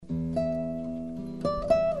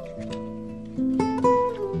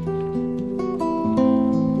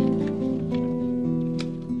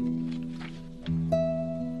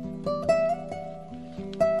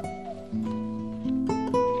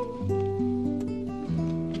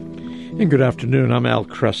And good afternoon. I'm Al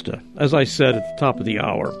Cresta. As I said at the top of the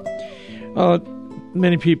hour,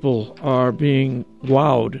 many people are being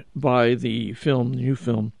wowed by the new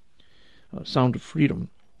film, Sound of Freedom,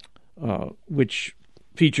 which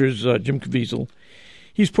features Jim Caviezel.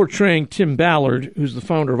 He's portraying Tim Ballard, who's the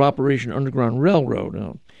founder of Operation Underground Railroad,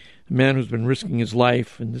 a man who's been risking his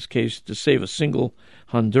life, in this case, to save a single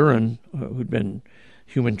Honduran who'd been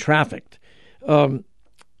human trafficked.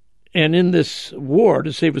 And in this war,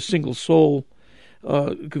 to save a single soul,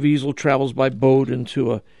 Caviezel travels by boat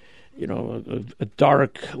into a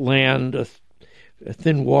dark land, a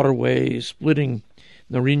thin waterway splitting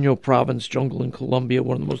Nariño province, jungle in Colombia,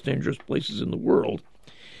 one of the most dangerous places in the world.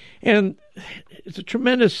 And it's a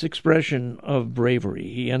tremendous expression of bravery.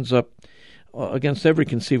 He ends up, against every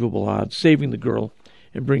conceivable odds, saving the girl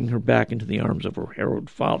and bringing her back into the arms of her harrowed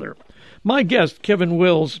father. My guest, Kevin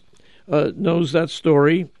Wills, knows that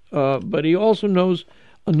story. But he also knows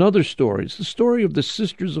another story. It's the story of the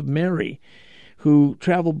Sisters of Mary, who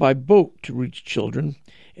traveled by boat to reach children.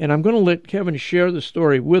 And I'm going to let Kevin share the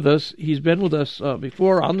story with us. He's been with us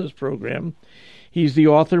before on this program. He's the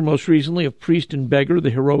author, most recently, of Priest and Beggar, The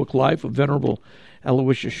Heroic Life of Venerable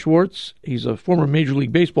Aloysius Schwartz. He's a former Major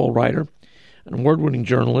League Baseball writer, an award-winning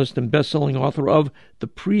journalist, and best-selling author of The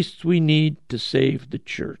Priests We Need to Save the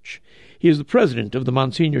Church. He is the president of the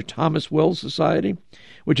Monsignor Thomas Wells Society,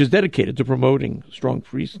 which is dedicated to promoting strong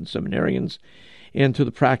priests and seminarians and to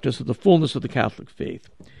the practice of the fullness of the Catholic faith.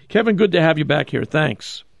 Kevin, good to have you back here.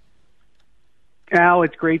 Thanks. Al,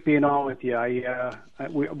 it's great being on with you.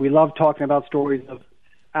 We love talking about stories of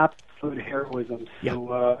absolute heroism.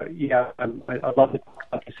 So, I love to talk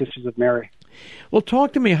about the Sisters of Mary. Well,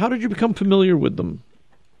 talk to me. How did you become familiar with them?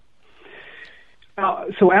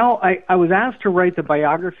 So, Al, I was asked to write the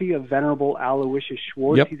biography of Venerable Aloysius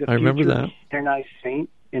Schwartz. Yep, He's a I remember that. Canonized saint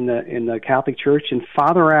in the Catholic Church, and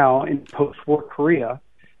Father Al in post-war Korea.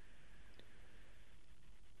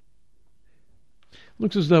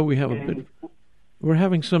 Looks as though we're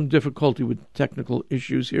having some difficulty with technical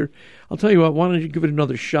issues here. I'll tell you what, why don't you give it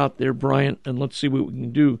another shot there, Bryant, and let's see what we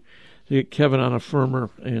can do to get Kevin on a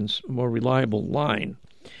firmer and more reliable line.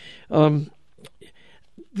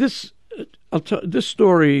 This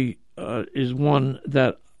story is one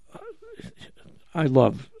that I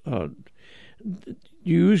love.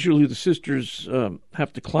 Usually the sisters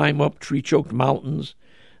have to climb up tree-choked mountains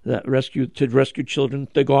to rescue children.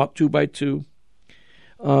 They go out 2 by 2.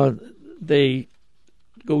 They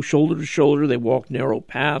go shoulder to shoulder. They walk narrow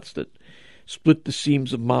paths that split the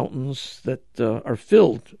seams of mountains that are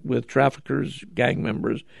filled with traffickers, gang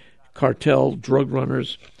members, cartel, drug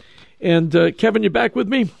runners. And Kevin, you back with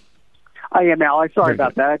me? I am, Al. I'm sorry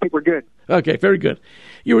about that. I think we're good. Okay, very good.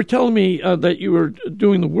 You were telling me that you were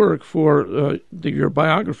doing the work for your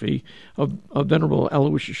biography of Venerable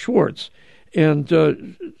Aloysius Schwartz, and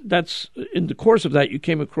that's in the course of that you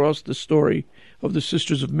came across the story of the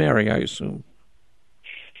Sisters of Mary, I assume.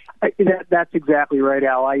 That's exactly right,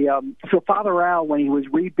 Al. So Father Al, when he was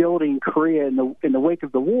rebuilding Korea in the wake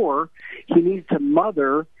of the war, he needed to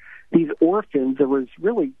mother these orphans. There was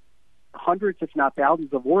really hundreds, if not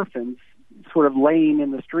thousands, of orphans sort of laying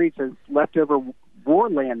in the streets as leftover war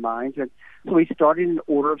landmines. And so he started an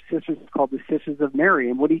order of sisters called the Sisters of Mary.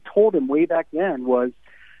 And what he told him way back then was,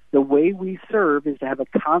 the way we serve is to have a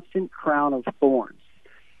constant crown of thorns.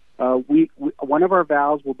 One of our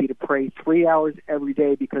vows will be to pray 3 hours every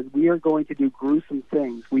day because we are going to do gruesome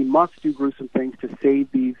things. We must do gruesome things to save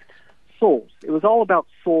these souls. It was all about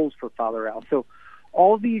souls for Father Al. So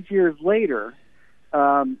all these years later,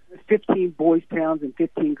 15 boys' towns and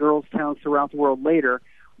 15 girls' towns throughout the world later,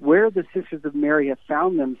 where the Sisters of Mary have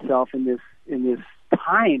found themselves in this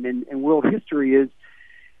time in world history is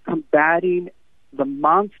combating the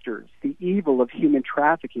monsters, the evil of human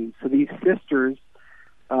trafficking. So these sisters,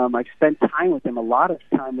 I've spent time with them, a lot of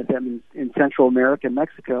time with them in Central America and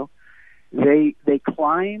Mexico. They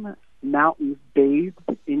climb mountains bathed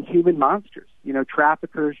in human monsters,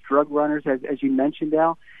 traffickers, drug runners, as you mentioned,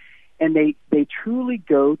 Al. And they truly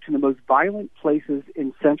go to the most violent places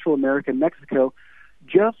in Central America and Mexico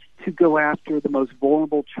just to go after the most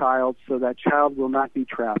vulnerable child so that child will not be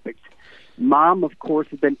trafficked. Mom, of course,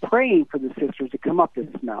 has been praying for the sisters to come up this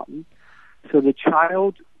mountain. So the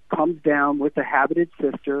child comes down with a habited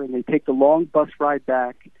sister, and they take the long bus ride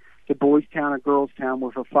back to Boys Town or Girls Town,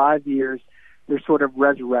 where for 5 years they're sort of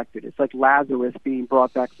resurrected. It's like Lazarus being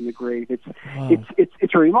brought back from the grave. It's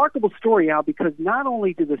a remarkable story, Al, because not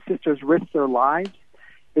only do the sisters risk their lives,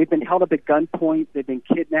 they've been held up at gunpoint, they've been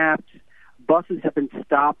kidnapped, buses have been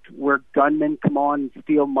stopped where gunmen come on and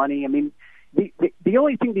steal money. I mean, the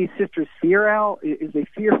only thing these sisters fear, Al, is they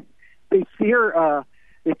fear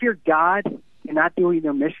They fear God and not doing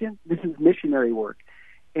their mission. This is missionary work.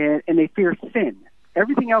 And they fear sin.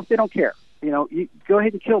 Everything else, they don't care. You go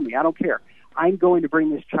ahead and kill me. I don't care. I'm going to bring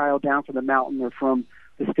this child down from the mountain or from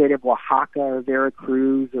the state of Oaxaca or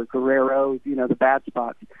Veracruz or Guerrero, the bad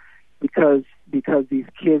spots, because these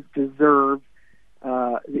kids deserve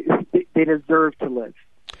they deserve to live.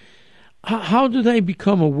 How do they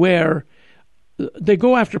become aware? They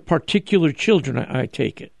go after particular children, I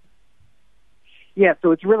take it. Yeah,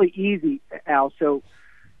 so it's really easy, Al. So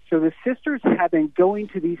the sisters have been going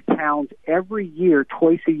to these towns every year,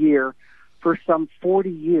 twice a year, for some 40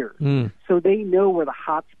 years. So they know where the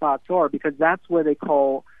hot spots are because that's where they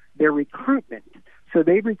call their recruitment. So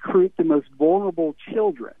they recruit the most vulnerable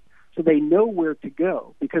children. So they know where to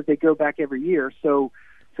go because they go back every year. So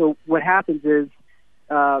what happens is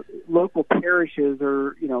local parishes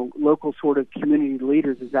or local sort of community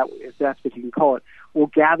leaders, if that's what you can call it, will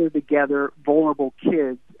gather together vulnerable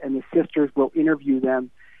kids, and the sisters will interview them,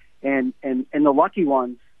 and the lucky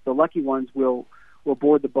ones will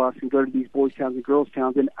board the bus and go to these boys' towns and girls'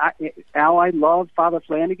 towns. And I love Father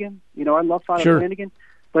Flanagan. I love Father Sure. Flanagan,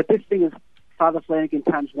 but this thing is Father Flanagan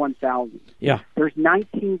times 1,000. Yeah. There's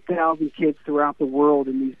 19,000 kids throughout the world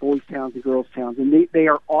in these boys' towns and girls' towns, and they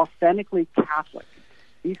are authentically Catholic.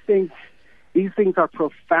 These things are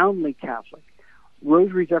profoundly Catholic.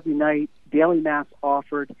 Rosaries every night, daily mass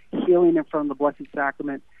offered, healing in front of the Blessed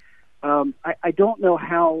Sacrament. I don't know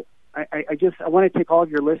how. I want to take all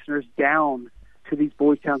of your listeners down to these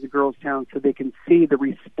boys' towns and girls' towns so they can see the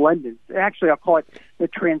resplendence. Actually, I'll call it the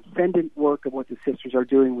transcendent work of what the sisters are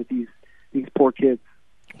doing with these poor kids.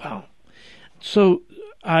 Wow. So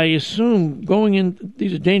I assume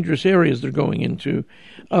these are dangerous areas they're going into.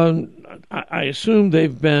 I assume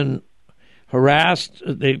they've been harassed,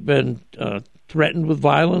 they've been threatened with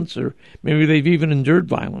violence, or maybe they've even endured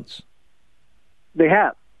violence. They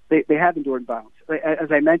have. They have endured violence.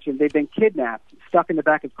 As I mentioned, they've been kidnapped, stuck in the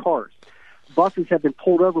back of cars. Buses have been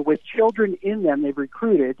pulled over with children in them they've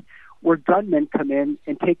recruited, where gunmen come in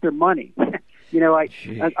and take their money.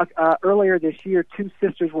 Earlier this year, 2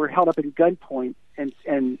 sisters were held up in gunpoint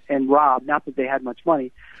and robbed, not that they had much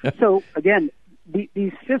money. So, again,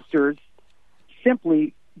 these sisters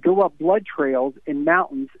simply go up blood trails in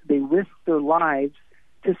mountains. They risk their lives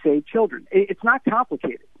to save children. It's not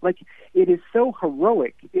complicated. It is so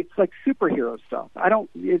heroic. It's like superhero stuff.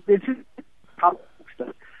 This is complicated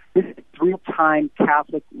stuff. This is real-time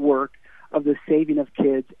Catholic work of the saving of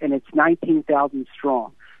kids, and it's 19,000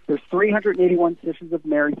 strong. There's 381 Sisters of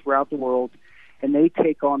Mary throughout the world, and they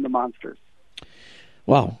take on the monsters.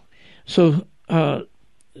 Wow. So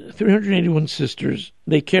 381 sisters,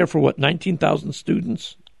 they care for 19,000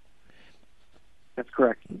 students? That's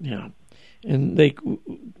correct. Yeah. And they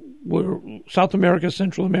were South America,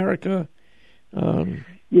 Central America?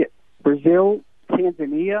 Yeah, Brazil,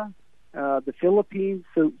 Tanzania, the Philippines.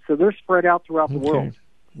 So they're spread out throughout the world.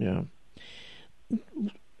 Yeah.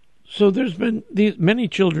 So there's been many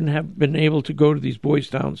children have been able to go to these boys'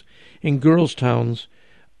 towns and girls' towns.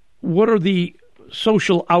 What are the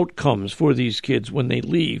social outcomes for these kids when they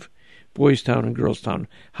leave boys' town and girls' town?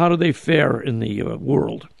 How do they fare in the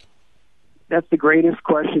world? That's the greatest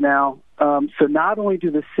question, Al. So not only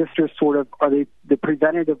do the sisters are they the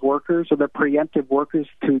preventative workers or the preemptive workers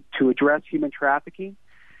to address human trafficking,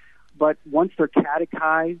 but once they're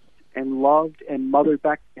catechized and loved and mothered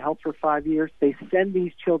back to health for 5 years, they send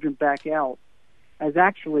these children back out as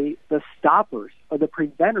actually the stoppers or the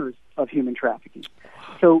preventers of human trafficking.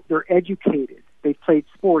 So they're educated. They've played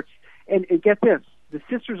sports. And get this, the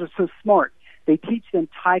sisters are so smart. They teach them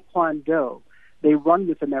Taekwondo. They run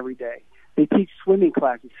with them every day. They teach swimming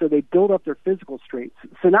classes, so they build up their physical strength.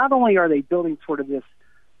 So not only are they building sort of this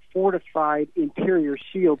fortified interior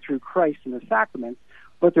shield through Christ and the sacraments,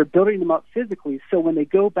 but they're building them up physically. So when they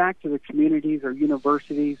go back to the communities or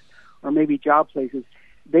universities or maybe job places,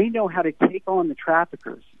 they know how to take on the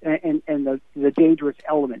traffickers and the dangerous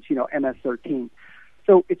elements, MS-13.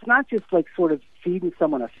 So it's not just like sort of feeding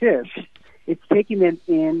someone a fish. It's taking them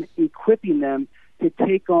in, equipping them to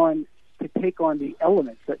take on the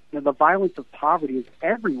elements. That the violence of poverty is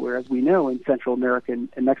everywhere, as we know, in Central America and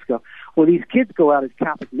Mexico. Well, these kids go out as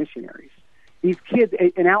Catholic missionaries. These kids,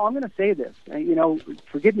 and Al, I'm going to say this,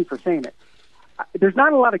 forgive me for saying it. There's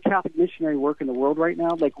not a lot of Catholic missionary work in the world right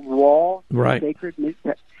now, like raw, right, sacred.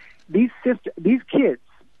 These kids,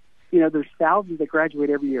 there's thousands that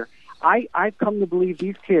graduate every year. I've come to believe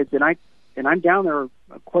these kids, and I'm down there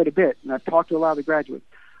quite a bit, and I've talked to a lot of the graduates.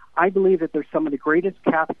 I believe that they're some of the greatest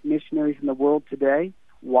Catholic missionaries in the world today.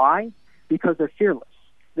 Why? Because they're fearless.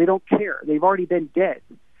 They don't care. They've already been dead.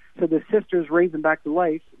 So the sisters raise them back to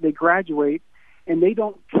life. They graduate, and they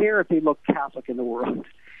don't care if they look Catholic in the world.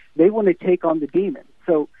 They want to take on the demon.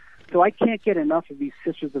 So I can't get enough of these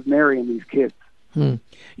Sisters of Mary and these kids.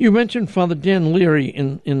 You mentioned Father Dan Leary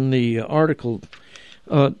in the article.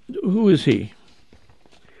 Who is he?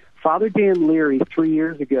 Father Dan Leary, 3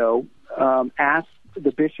 years ago, asked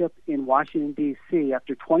the bishop in Washington, D.C.,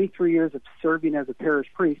 after 23 years of serving as a parish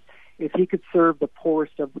priest, if he could serve the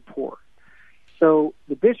poorest of the poor. So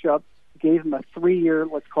the bishop gave him a 3-year,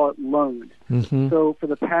 let's call it, loan. Mm-hmm. So for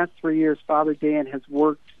the past 3 years, Father Dan has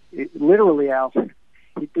worked literally out.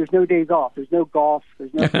 There's no days off. There's no golf.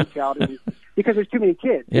 There's no beach outings because there's too many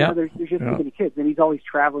kids. Yeah. There's just too many kids, and he's always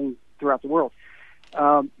traveling throughout the world.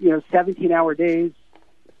 17-hour days,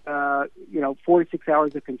 46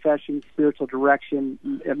 hours of confession, spiritual direction,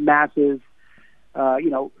 masses,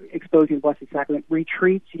 exposing the Blessed Sacrament,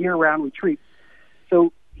 retreats, year-round retreats.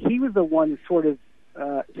 So he was the one sort of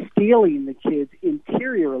stealing the kids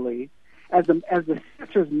interiorly. As the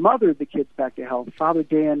sisters mothered the kids back to health, Father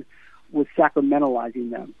Dan was sacramentalizing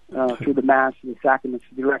them through the Mass and the sacraments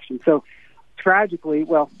of direction. So tragically,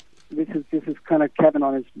 this is kind of Kevin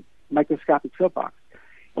on his microscopic soapbox.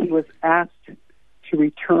 He was asked to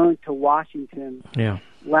return to Washington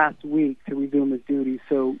last week to resume his duties.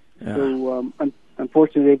 So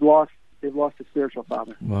unfortunately, they've lost a spiritual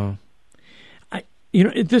father. Wow.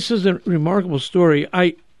 This is a remarkable story.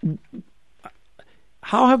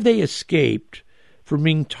 How have they escaped from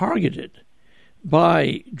being targeted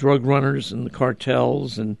by drug runners and the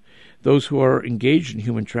cartels and those who are engaged in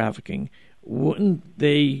human trafficking? Wouldn't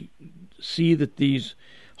they see that these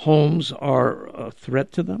homes are a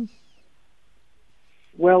threat to them?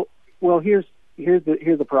 Well, here's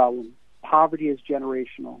the problem. Poverty is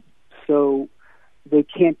generational, so they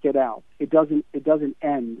can't get out. It doesn't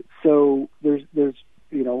end. So there's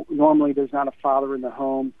normally there's not a father in the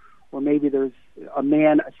home, or maybe there's a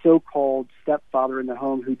so-called stepfather in the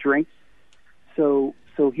home who drinks. So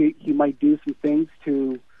he might do some things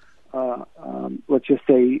to let's just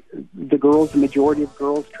say the majority of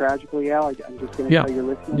girls, tragically, Al, I'm just going to tell your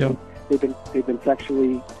listeners, they've been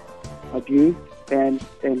sexually abused, and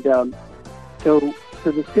so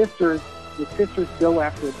the sisters go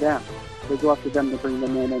after them. They go after them to bring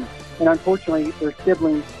them in, and unfortunately, their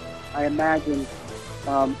siblings, I imagine,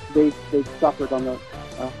 they've suffered on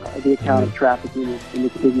the account of trafficking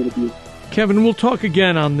and continued abuse. Kevin, we'll talk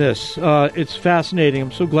again on this. It's fascinating.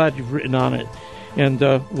 I'm so glad you've written on it, and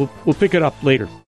we'll pick it up later.